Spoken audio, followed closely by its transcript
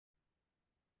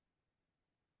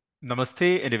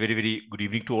Namaste and a very good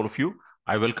evening to all of you.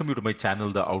 I welcome you to my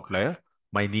channel, The Outlier.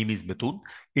 My name is Mithun.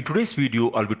 In today's video,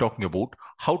 I'll be talking about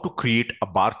how to create a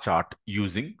bar chart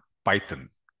using Python.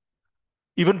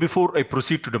 Even before I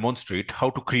proceed to demonstrate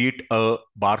how to create a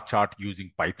bar chart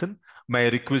using Python, may I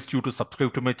request you to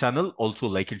subscribe to my channel, also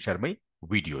like and share my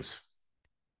videos.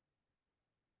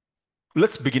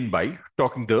 Let's begin by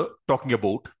talking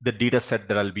about the data set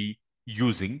that I'll be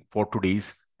using for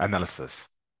today's analysis.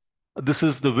 This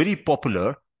is the very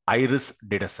popular iris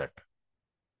dataset.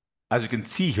 As you can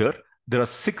see here, there are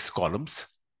 6 columns.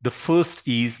 The first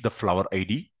is the flower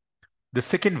ID. The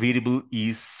second variable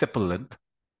is sepal length.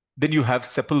 Then you have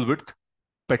sepal width,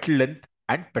 petal length,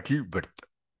 and petal width.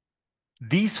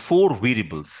 These 4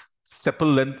 variables,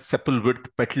 sepal length, sepal width,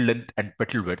 petal length, and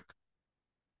petal width,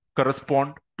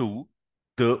 correspond to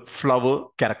the flower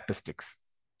characteristics.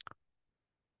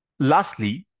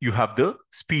 Lastly, you have the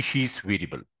species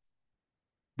variable.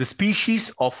 The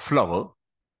species of flower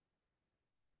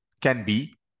can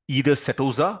be either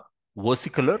setosa,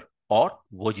 versicolor, or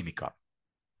virginica.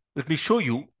 Let me show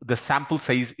you the sample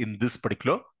size in this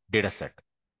particular data set.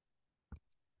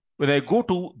 When I go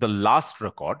to the last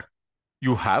record,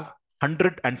 you have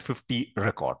 150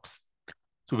 records.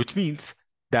 So which means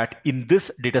that in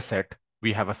this data set,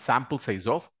 we have a sample size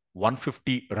of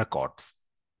 150 records.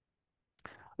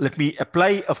 Let me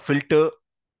apply a filter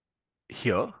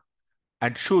here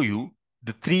and show you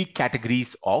the 3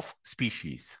 categories of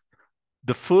species.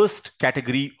 The first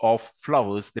category of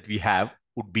flowers that we have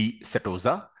would be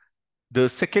setosa. The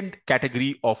second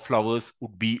category of flowers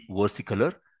would be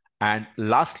versicolor. And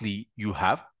lastly, you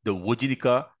have the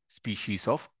virginica species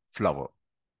of flower.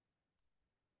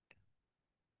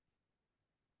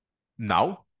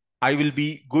 Now, I will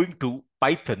be going to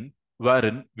Python,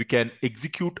 wherein we can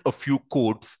execute a few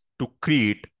codes to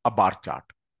create a bar chart.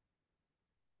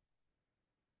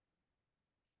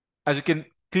 As you can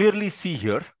clearly see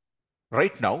here,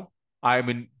 right now, I am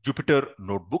in Jupyter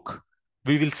Notebook.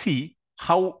 We will see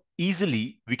how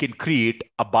easily we can create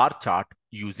a bar chart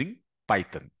using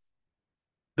Python.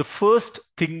 The first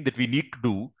thing that we need to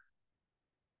do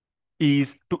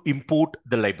is to import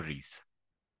the libraries.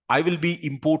 I will be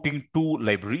importing 2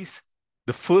 libraries.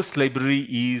 The first library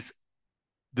is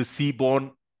the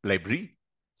Seaborn library.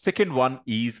 Second one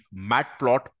is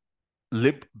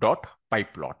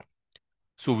Matplotlib.pyplot.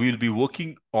 So we will be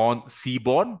working on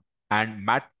Seaborn and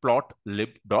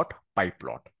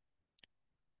Matplotlib.pyplot.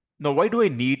 Now, why do I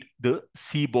need the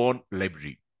Seaborn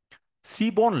library?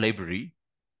 Seaborn library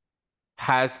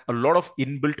has a lot of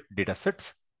inbuilt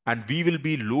datasets, and we will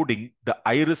be loading the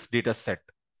iris dataset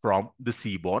from the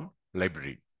Seaborn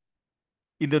library.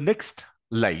 In the next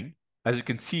line, as you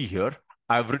can see here,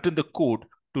 I've written the code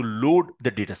to load the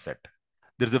dataset.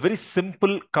 There's a very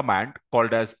simple command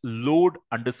called as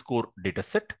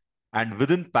load_dataset, and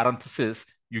within parentheses,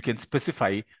 you can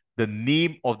specify the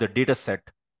name of the dataset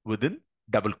within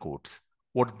double quotes.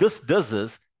 What this does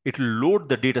is it will load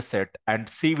the dataset and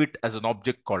save it as an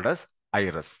object called as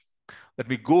iris. Let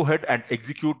me go ahead and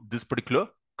execute this particular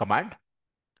command.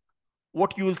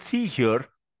 What you will see here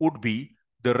would be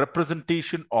the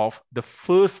representation of the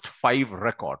first 5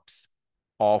 records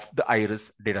of the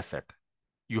iris dataset.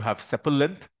 You have sepal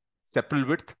length, sepal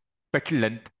width, petal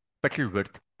length, petal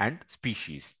width, and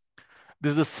species.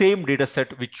 This is the same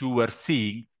dataset which you were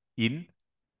seeing in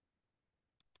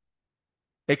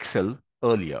Excel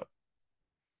earlier.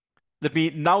 Let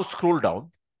me now scroll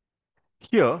down.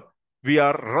 Here, we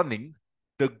are running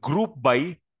the group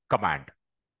by command.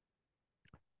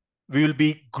 We will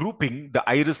be grouping the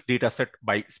iris dataset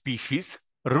by species.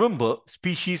 Remember,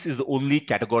 species is the only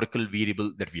categorical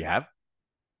variable that we have.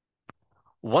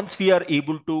 Once we are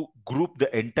able to group the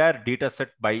entire dataset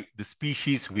by the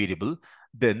species variable,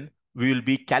 then we will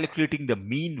be calculating the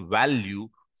mean value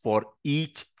for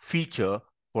each feature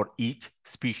for each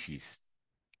species.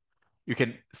 You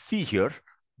can see here,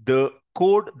 the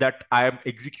code that I am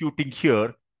executing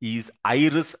here is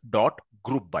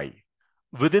iris.groupby.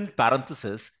 Within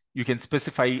parentheses, you can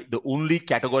specify the only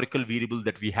categorical variable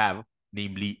that we have,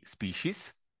 namely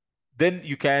species. Then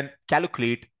you can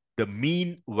calculate the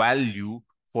mean value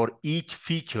for each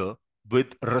feature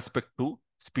with respect to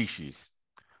species.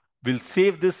 We'll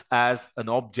save this as an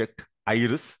object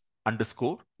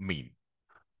iris_mean.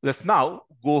 Let's now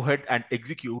go ahead and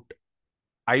execute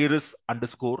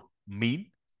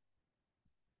iris_mean.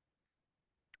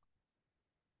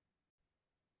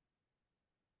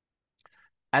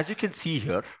 As you can see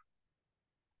here,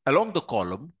 along the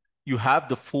column, you have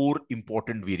the 4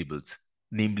 important variables,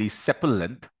 namely sepal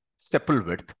length, sepal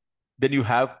width, then you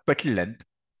have petal length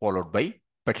followed by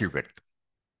petal width.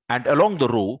 And along the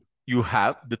row, you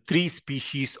have the three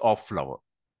species of flower.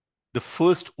 The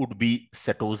first would be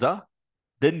setosa,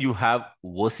 then you have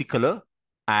versicolor,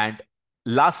 and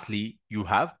lastly, you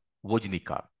have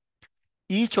virginica.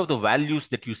 Each of the values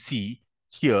that you see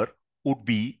here would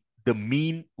be the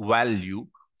mean value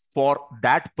for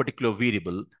that particular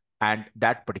variable and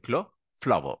that particular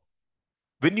flower.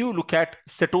 When you look at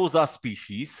setosa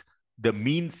species, the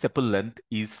mean sepal length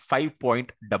is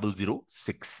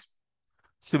 5.006.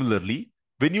 Similarly,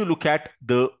 when you look at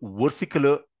the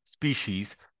versicolor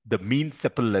species, the mean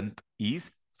sepal length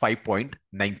is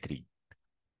 5.93.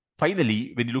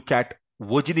 Finally, when you look at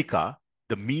virginica,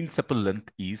 the mean sepal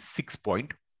length is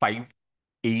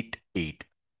 6.588.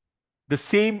 The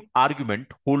same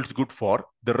argument holds good for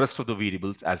the rest of the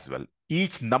variables as well.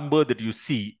 Each number that you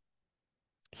see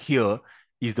here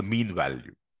is the mean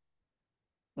value.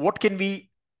 What can we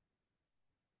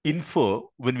infer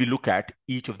when we look at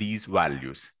each of these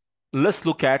values? Let's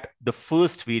look at the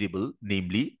first variable,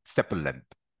 namely sepal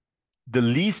length. The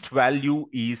least value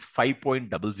is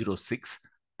 5.006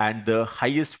 and the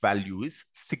highest value is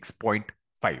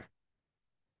 6.5.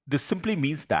 This simply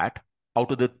means that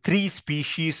out of the three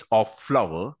species of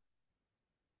flower,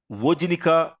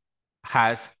 virginica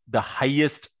has the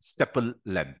highest sepal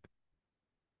length.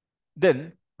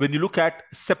 Then when you look at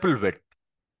sepal width,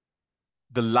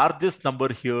 the largest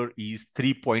number here is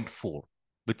 3.4,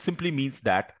 which simply means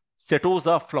that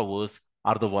setosa flowers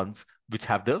are the ones which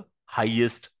have the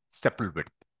highest sepal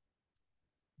width.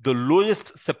 The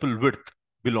lowest sepal width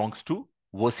belongs to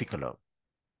versicolor.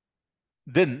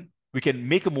 Then we can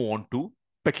make a move on to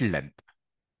petal length.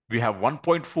 We have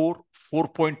 1.4,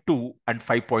 4.2, and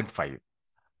 5.5.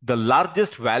 The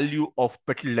largest value of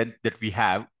petal length that we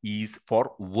have is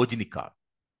for virginica.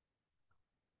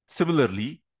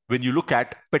 Similarly, when you look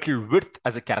at petal width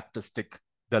as a characteristic,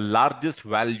 the largest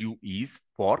value is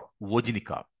for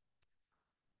virginica.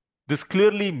 This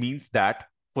clearly means that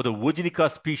for the virginica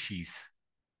species,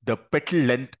 the petal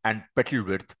length and petal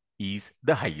width is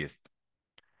the highest.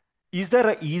 Is there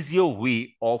an easier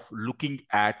way of looking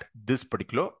at this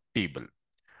particular table?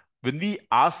 When we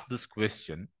ask this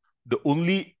question, the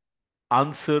only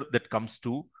answer that comes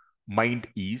to mind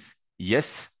is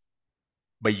yes,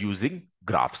 by using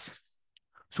graphs.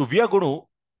 So we are going to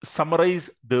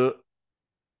summarize the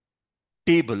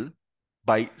table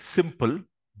by simple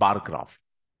bar graph.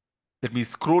 Let me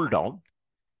scroll down.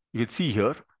 You can see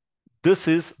here, this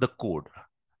is the code.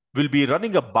 We'll be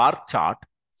running a bar chart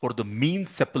for the mean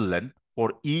sepal length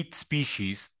for each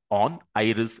species on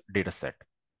iris dataset.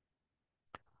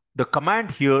 The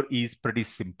command here is pretty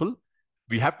simple.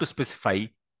 We have to specify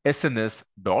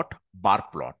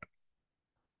sns.barplot.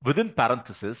 Within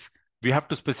parentheses, we have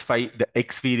to specify the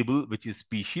x variable, which is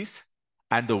species,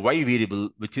 and the y variable,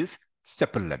 which is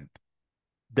sepal length.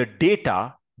 The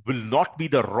data will not be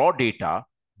the raw data,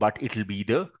 but it will be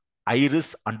the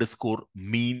iris underscore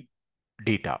mean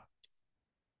data.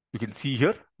 You can see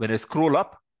here, when I scroll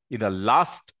up, in the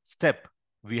last step,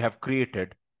 we have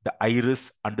created the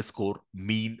iris underscore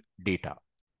mean data.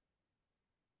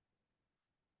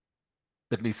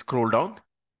 Let me scroll down.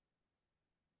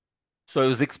 So I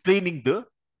was explaining the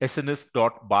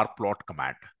sns.barplot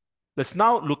command. Let's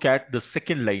now look at the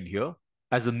second line here.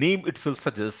 As the name itself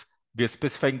suggests, we are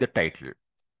specifying the title.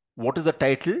 What is the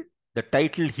title? The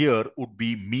title here would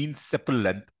be mean sepal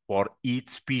length for each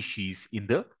species in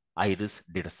the iris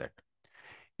dataset.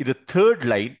 In the third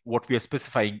line, what we are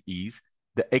specifying is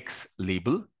the X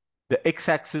label. The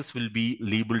X-axis will be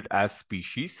labeled as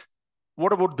species.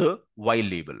 What about the Y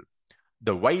label?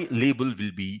 The Y label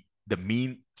will be the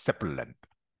mean sepal length.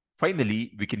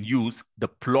 Finally, we can use the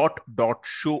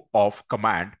plot.showOff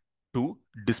command to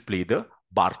display the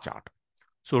bar chart.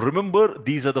 So remember,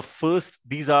 these are the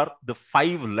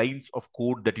 5 lines of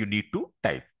code that you need to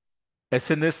type.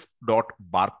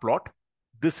 sns.barplot.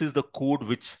 This is the code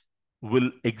which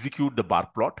will execute the bar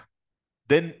plot.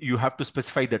 Then you have to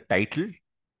specify the title.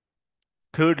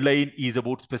 Third line is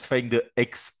about specifying the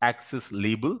x-axis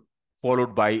label,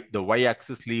 followed by the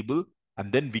y-axis label,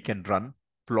 and then we can run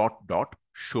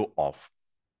plot.showOff.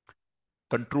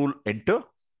 Control Enter.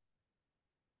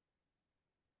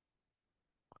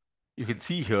 You can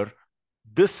see here,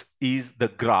 this is the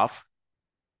graph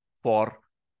for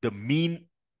the mean.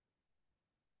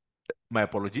 My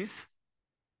apologies.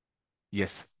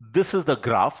 Yes, this is the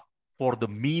graph for the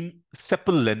mean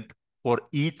sepal length for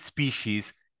each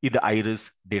species in the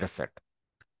iris dataset.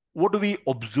 What do we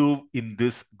observe in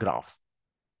this graph?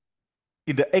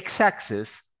 In the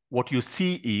x-axis, what you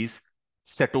see is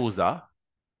setosa,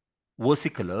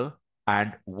 versicolor,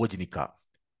 and virginica.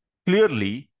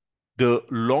 Clearly, the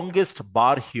longest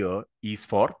bar here is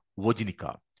for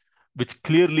virginica. which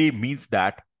clearly means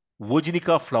that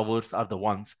Virginica flowers are the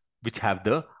ones which have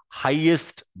the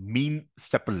highest mean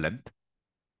sepal length.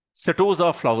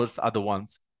 Setosa flowers are the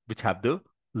ones which have the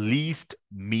least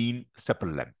mean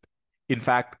sepal length. In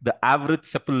fact, the average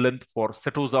sepal length for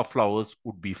Setosa flowers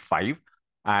would be 5,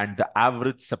 and the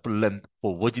average sepal length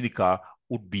for Virginica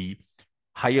would be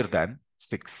higher than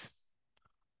 6.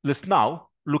 Let's now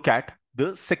look at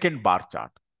the second bar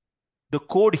chart. The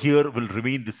code here will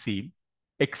remain the same,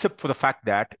 except for the fact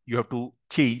that you have to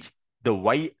change the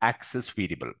y-axis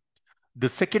variable. The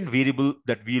second variable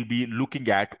that we'll be looking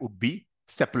at would be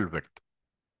sepal width.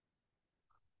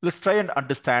 Let's try and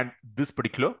understand this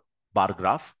particular bar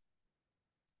graph.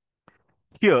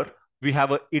 Here we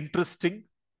have an interesting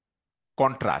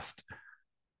contrast.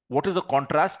 What is the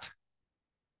contrast?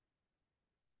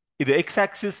 In the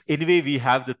x-axis, anyway, we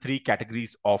have the 3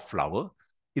 categories of flower.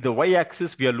 In the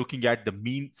y-axis, we are looking at the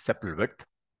mean sepal width.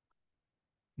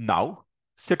 Now,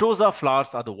 Setosa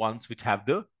flowers are the ones which have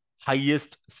the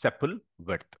highest sepal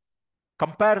width.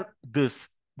 Compare this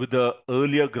with the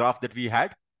earlier graph that we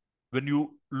had. When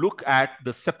you look at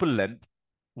the sepal length,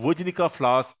 Virginica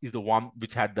flowers is the one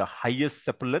which had the highest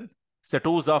sepal length.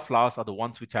 Setosa flowers are the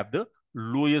ones which have the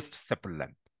lowest sepal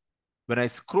length. When I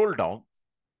scroll down,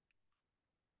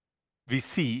 we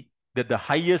see that the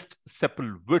highest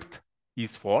sepal width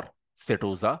is for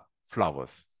Setosa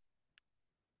flowers.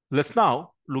 Let's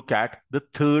now look at the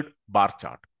third bar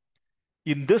chart.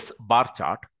 In this bar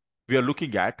chart, we are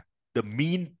looking at the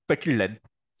mean petal length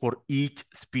for each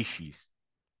species.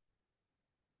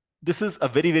 This is a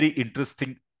very, very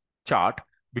interesting chart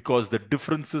because the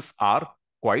differences are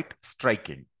quite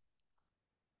striking.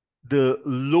 The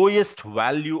lowest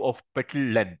value of petal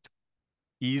length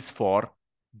is for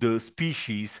the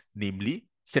species, namely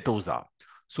Setosa.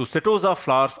 So Setosa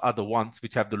flowers are the ones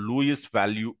which have the lowest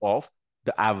value of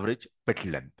the average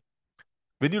petal length.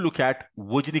 When you look at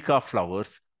Virginica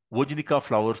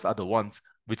flowers are the ones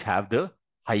which have the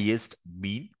highest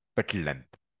mean petal length.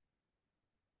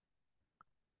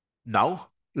 Now,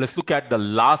 let's look at the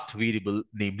last variable,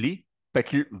 namely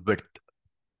petal width.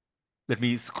 Let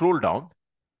me scroll down.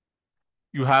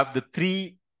 You have the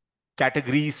 3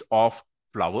 categories of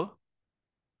flower.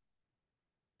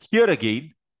 Here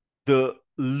again, the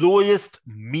lowest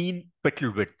mean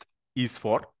petal width is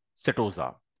for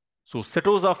Setosa. So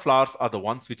Setosa flowers are the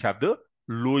ones which have the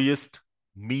lowest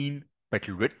mean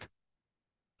petal width.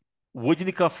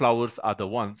 Virginica flowers are the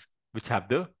ones which have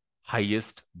the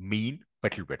highest mean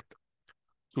petal width.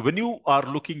 So when you are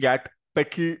looking at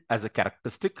petal as a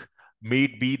characteristic, may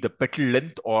it be the petal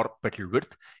length or petal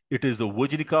width, it is the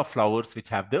Virginica flowers which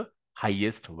have the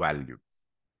highest value.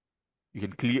 You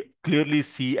can clearly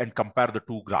see and compare the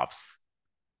 2 graphs.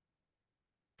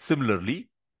 Similarly,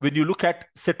 when you look at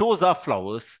Setosa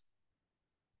flowers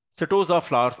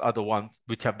are the ones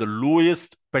which have the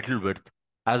lowest petal width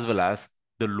as well as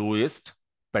the lowest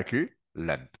petal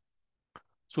length.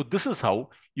 So this is how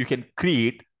you can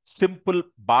create simple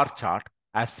bar chart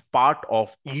as part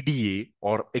of EDA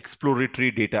or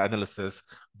exploratory data analysis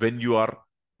when you are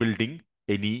building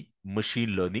any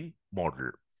machine learning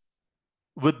model.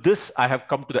 With this, I have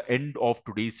come to the end of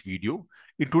today's video.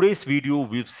 In today's video,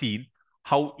 we've seen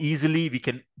how easily we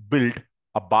can build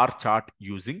a bar chart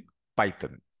using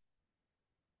Python.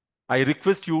 I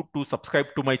request you to subscribe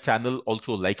to my channel,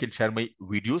 also like and share my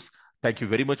videos. Thank you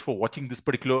very much for watching this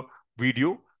particular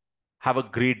video. Have a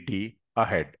great day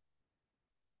ahead.